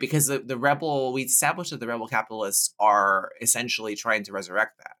dovetails, right? Because we established that the rebel capitalists are essentially trying to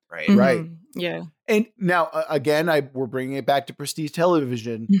resurrect that, right? Right. Yeah. And now, again, we're bringing it back to prestige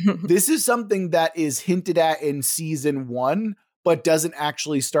television. This is something that is hinted at in season 1, but doesn't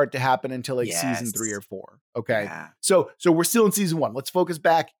actually start to happen until like season 3 or 4. Okay. Yeah. So we're still in season 1. Let's focus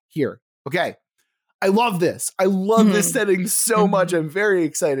back here. Okay. I love this. I love this setting so much. I'm very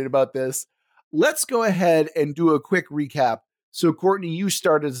excited about this. Let's go ahead and do a quick recap. So, Courtney, you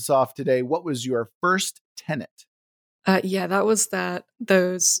started us off today. What was your first tenet? Yeah, that was that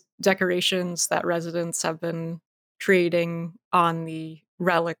those decorations that residents have been creating on the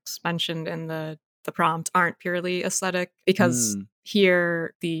relics mentioned in the prompt aren't purely aesthetic, because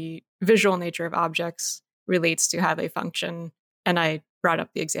here the visual nature of objects relates to how they function. And I brought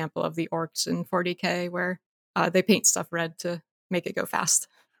up the example of the orcs in 40K where they paint stuff red to make it go fast.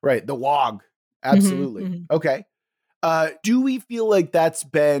 Right, the log. Absolutely. Okay. Do we feel like that's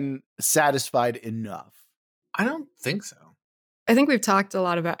been satisfied enough? I don't think so. I think we've talked a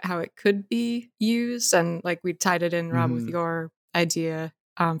lot about how it could be used, and like we tied it in, Rob, with your idea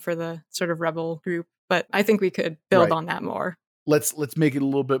for the sort of rebel group. But I think we could build on that more. Let's make it a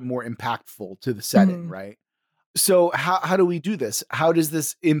little bit more impactful to the setting, right? So how do we do this? How does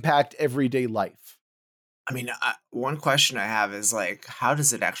this impact everyday life? I mean, one question I have is like, how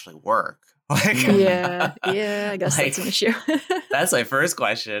does it actually work? Like, yeah, I guess like, that's an issue. That's my first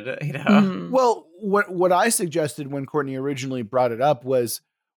question, you know? Well, what I suggested when Courtney originally brought it up was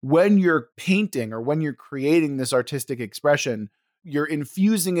when you're painting or when you're creating this artistic expression, you're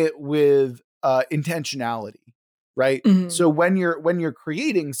infusing it with intentionality, right? So when you're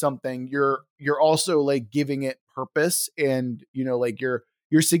creating something, you're also like giving it purpose, and you know, like you're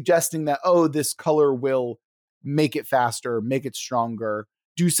suggesting that, oh, this color will make it faster, make it stronger,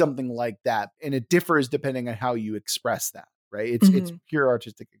 do something like that. And it differs depending on how you express that, right? It's pure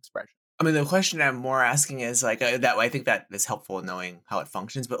artistic expression. I mean, the question I'm more asking is like that. I think that is helpful in knowing how it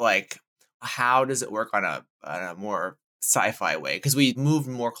functions, but like, how does it work on a more sci-fi way? Because we moved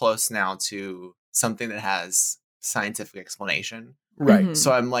more close now to something that has scientific explanation, right?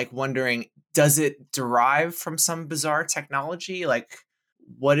 So I'm like wondering, does it derive from some bizarre technology? Like,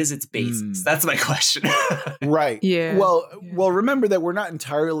 what is its basis? That's my question. Right. Yeah. Well, remember that we're not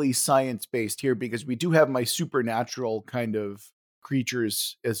entirely science-based here, because we do have my supernatural kind of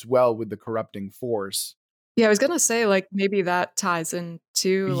creatures as well with the corrupting force. Yeah, I was going to say, like, maybe that ties in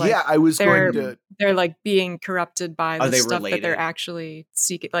too. Like, yeah, I was going to... They're like being corrupted by the stuff related? that they're actually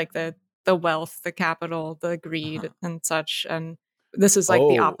seeking, like the wealth, the capital, the greed and such. And this is like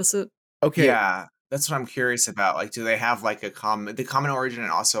the opposite. Okay. Yeah. That's what I'm curious about. Like, do they have like the common origin,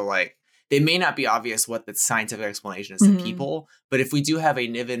 and also like they may not be obvious what the scientific explanation is to people, but if we do have a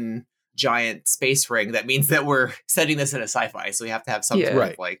Niven giant space ring, that means that we're setting this in a sci-fi. So we have to have some sort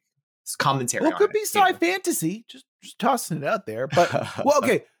of like commentary. Well, it could be sci-fantasy. Just tossing it out there. But well,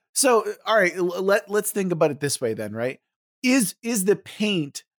 okay. So all right, let's think about it this way then, right? Is the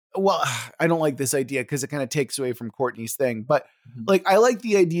paint? Well, I don't like this idea because it kind of takes away from Courtney's thing. But like, I like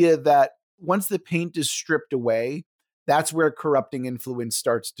the idea that once the paint is stripped away, that's where corrupting influence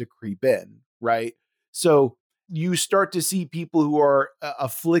starts to creep in, right? So you start to see people who are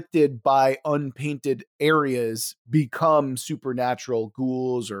afflicted by unpainted areas become supernatural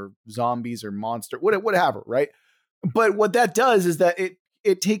ghouls or zombies or monster, whatever, right? But what that does is that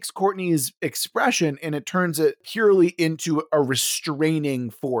it takes Courtney's expression and it turns it purely into a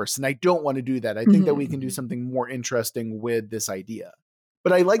restraining force. And I don't want to do that. I think that we can do something more interesting with this idea.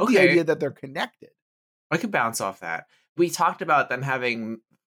 But I like the idea that they're connected. I could bounce off that. We talked about them having,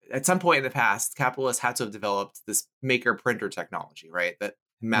 at some point in the past, capitalists had to have developed this maker printer technology, right? That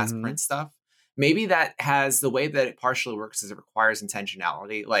mass print stuff. Maybe that has, the way that it partially works is it requires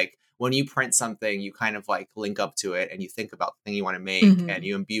intentionality. Like when you print something, you kind of like link up to it and you think about the thing you want to make and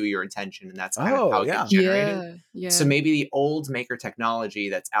you imbue your intention, and that's kind of how it gets generated. Yeah. So maybe the old maker technology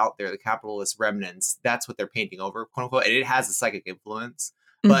that's out there, the capitalist remnants, that's what they're painting over, quote unquote, and it has a psychic influence.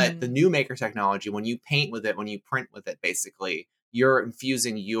 But the new maker technology, when you paint with it, when you print with it, basically, you're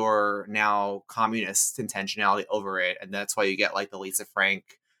infusing your now communist intentionality over it. And that's why you get like the Lisa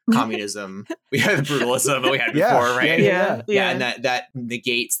Frank communism. We had the brutalism that we had before, right? Yeah. And that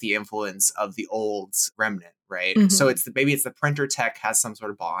negates the influence of the old remnant, right? So maybe it's the printer tech has some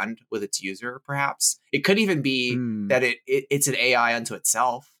sort of bond with its user, perhaps. It could even be that it's an AI unto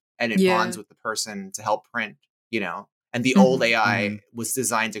itself and it bonds with the person to help print, you know? And the old AI was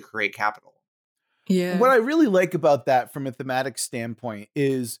designed to create capital. Yeah. What I really like about that from a thematic standpoint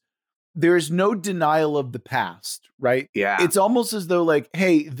is there's no denial of the past, right? Yeah. It's almost as though like,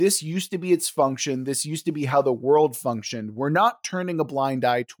 hey, this used to be its function. This used to be how the world functioned. We're not turning a blind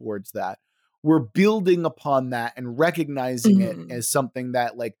eye towards that. we're building upon that and recognizing it as something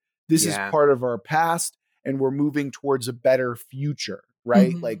that like, this is part of our past and we're moving towards a better future,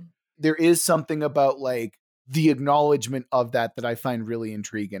 right? Like there is something about like the acknowledgement of that I find really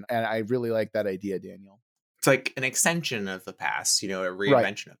intriguing. And I really like that idea, Daniel. It's like an extension of the past, a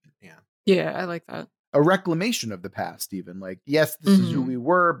reinvention of it. Yeah. Yeah, I like that. A reclamation of the past, even. Like, yes, this is who we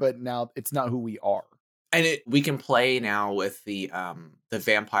were, but now it's not who we are. And we can play now with the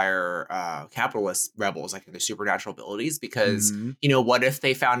vampire capitalist rebels, like their supernatural abilities, because what if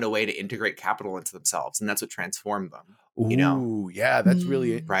they found a way to integrate capital into themselves, and that's what transformed them? Ooh, yeah, that's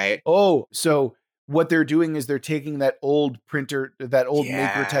really right. Oh, so what they're doing is they're taking that old printer, that old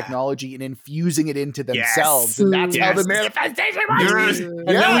maker technology, and infusing it into themselves, and that's how the manifestation works. And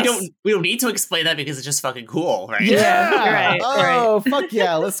then we don't need to explain that because it's just fucking cool, right? Yeah. Oh, fuck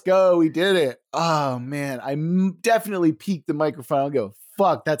yeah, let's go. We did it. Oh man, I definitely peaked the microphone. I'll go,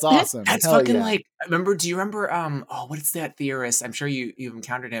 fuck, that's awesome. That's Hell fucking yeah. like. Do you remember? What is that theorist? I'm sure you've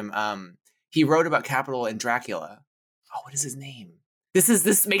encountered him. He wrote about capital in Dracula. Oh, what is his name?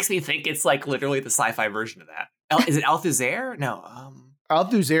 This makes me think it's like literally the sci-fi version of that. Is it Althusser? No.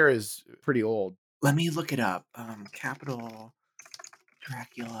 Althusser is pretty old. Let me look it up. Capital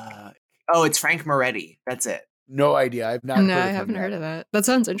Dracula. Oh, it's Frank Moretti. That's it. No idea. I've not. No, I haven't heard of that. That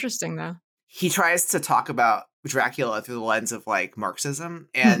sounds interesting though. He tries to talk about Dracula through the lens of like Marxism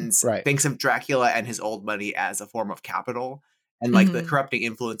and thinks of Dracula and his old money as a form of capital. And like the corrupting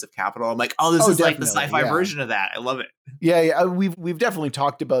influence of capital. I'm like, this is like the sci-fi version of that. I love it. Yeah. We've definitely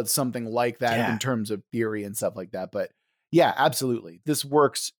talked about something like that in terms of theory and stuff like that. But yeah, absolutely. This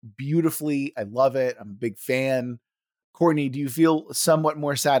works beautifully. I love it. I'm a big fan. Courtney, do you feel somewhat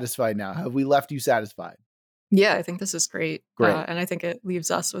more satisfied now? Have we left you satisfied? Yeah, I think this is great. Great. And I think it leaves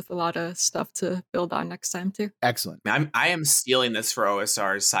us with a lot of stuff to build on next time too. Excellent. I am stealing this for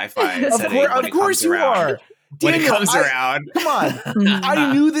OSR's sci-fi setting. Of course you are. When Daniel, it comes around. Come on.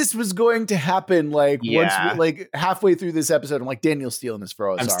 I knew this was going to happen once we halfway through this episode. I'm like, Daniel's stealing this for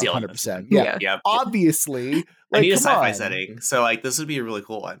OSR. I'm stealing 100%. Yeah. Yep. Obviously. I need a sci-fi setting. So like this would be a really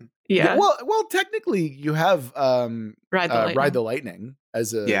cool one. Yeah. Well, technically you have Ride the Lightning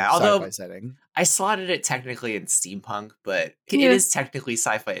as a sci-fi setting. I slotted it technically in steampunk, but it is technically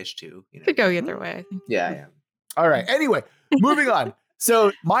sci-fi-ish too. Could go either way, I think. Yeah. All right. Anyway, moving on.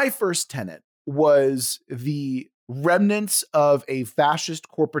 So my first tenet was the remnants of a fascist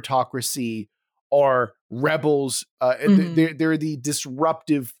corporatocracy are rebels. They're the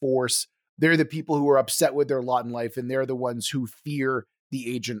disruptive force. They're the people who are upset with their lot in life, and they're the ones who fear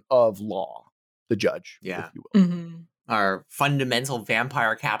the agent of law, the judge, if you will. Our fundamental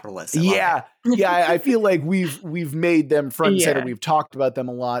vampire capitalists. I feel like we've made them front and center. We've talked about them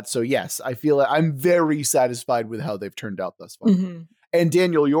a lot. So yes, I feel like I'm very satisfied with how they've turned out thus far. And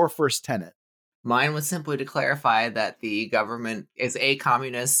Daniel, your first tenet. Mine was simply to clarify that the government is A,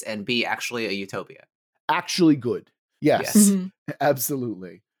 communist, and B, actually a utopia. Actually good. Yes.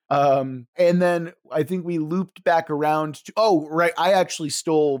 Absolutely. And then I think we looped back around to, I actually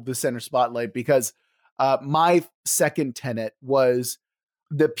stole the center spotlight because my second tenet was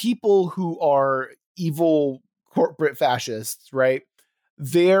the people who are evil corporate fascists, right?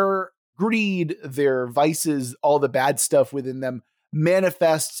 Their greed, their vices, all the bad stuff within them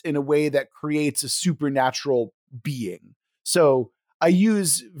manifests in a way that creates a supernatural being. So I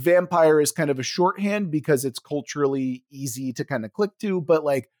use vampire as kind of a shorthand because it's culturally easy to kind of click to, but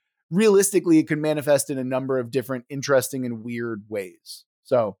like realistically, it can manifest in a number of different interesting and weird ways.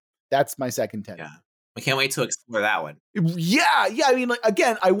 So that's my second tenet. Yeah. I can't wait to explore that one. Yeah. I mean, like,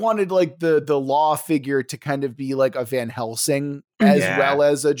 again, I wanted like the law figure to kind of be like a Van Helsing as well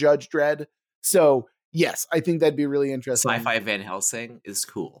as a Judge Dredd. So yes, I think that'd be really interesting. Sci-fi Van Helsing is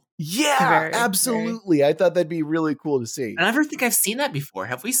cool. Yeah, absolutely. I thought that'd be really cool to see. I never think I've seen that before.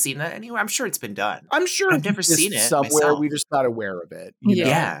 Have we seen that anywhere? I'm sure it's been done. I'm sure I've never seen it somewhere. myself. We're just not aware of it. You know?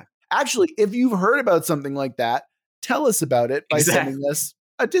 Yeah. Actually, if you've heard about something like that, tell us about it by sending us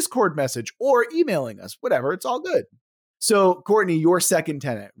a Discord message or emailing us, whatever. It's all good. So, Courtney, your second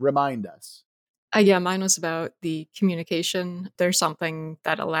tenet, remind us. Mine was about the communication. There's something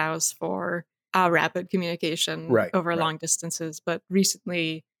that allows for rapid communication over long distances. But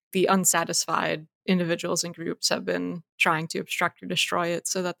recently, the unsatisfied individuals and groups have been trying to obstruct or destroy it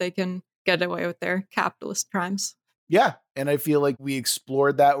so that they can get away with their capitalist crimes. Yeah. And I feel like we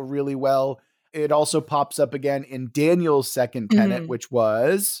explored that really well. It also pops up again in Daniel's second tenet, which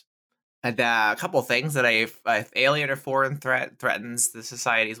was... And a couple of things that if alien or foreign threat threatens the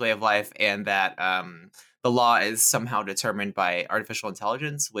society's way of life, and that the law is somehow determined by artificial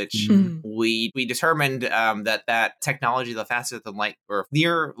intelligence, which we determined that technology, the faster than light or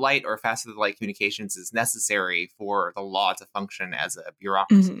near light or faster than light communications, is necessary for the law to function as a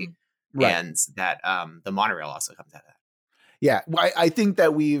bureaucracy, and that the monorail also comes out of that. Yeah, I think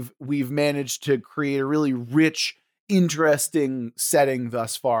that we've managed to create a really rich, interesting setting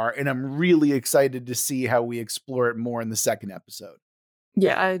thus far, and I'm really excited to see how we explore it more in the second episode.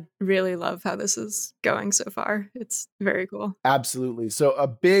 Yeah, I really love how this is going so far. It's very cool. Absolutely. So a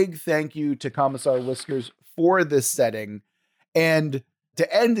big thank you to Commissar Whiskers for this setting. And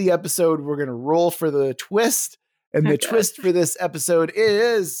to end the episode, we're going to roll for the twist. And the twist for this episode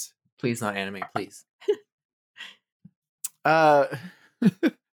is... Please not anime, please. So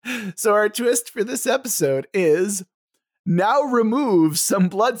our twist for this episode is now remove some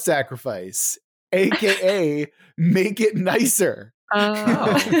blood sacrifice, aka make it nicer.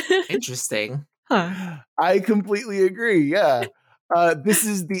 Oh, interesting. Huh. I completely agree. Yeah. This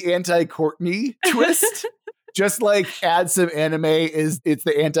is the anti-Courtney twist. Just like add some anime it's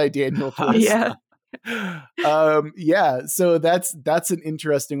the anti-Daniel twist. Yeah. Yeah, so that's an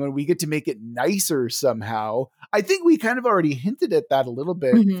interesting one. We get to make it nicer somehow. I think we kind of already hinted at that a little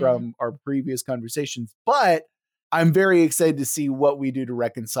bit from our previous conversations, but I'm very excited to see what we do to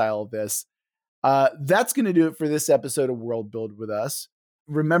reconcile this. That's going to do it for this episode of World Build with Us.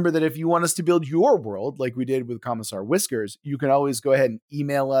 Remember that if you want us to build your world like we did with Commissar Whiskers, you can always go ahead and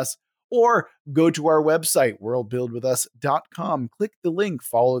email us or go to our website, worldbuildwithus.com, click the link,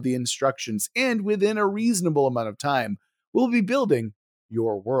 follow the instructions, and within a reasonable amount of time, we'll be building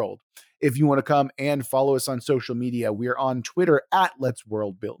your world. If you want to come and follow us on social media, we're on Twitter at Let's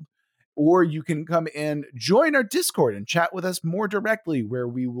World Build. Or you can come and join our Discord and chat with us more directly, where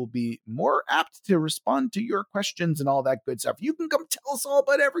we will be more apt to respond to your questions and all that good stuff. You can come tell us all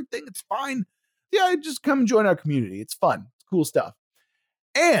about everything. It's fine. Yeah, just come join our community. It's fun. It's cool stuff.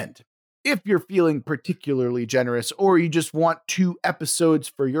 And if you're feeling particularly generous, or you just want 2 episodes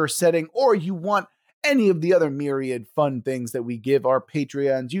for your setting, or you want any of the other myriad fun things that we give our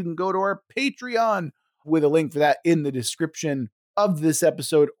Patreons, you can go to our Patreon with a link for that in the description of this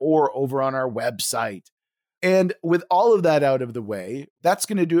episode or over on our website. And with all of that out of the way, that's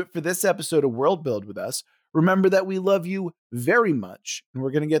going to do it for this episode of World Build with Us. Remember that we love you very much, and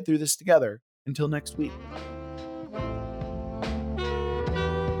we're going to get through this together. Until next week.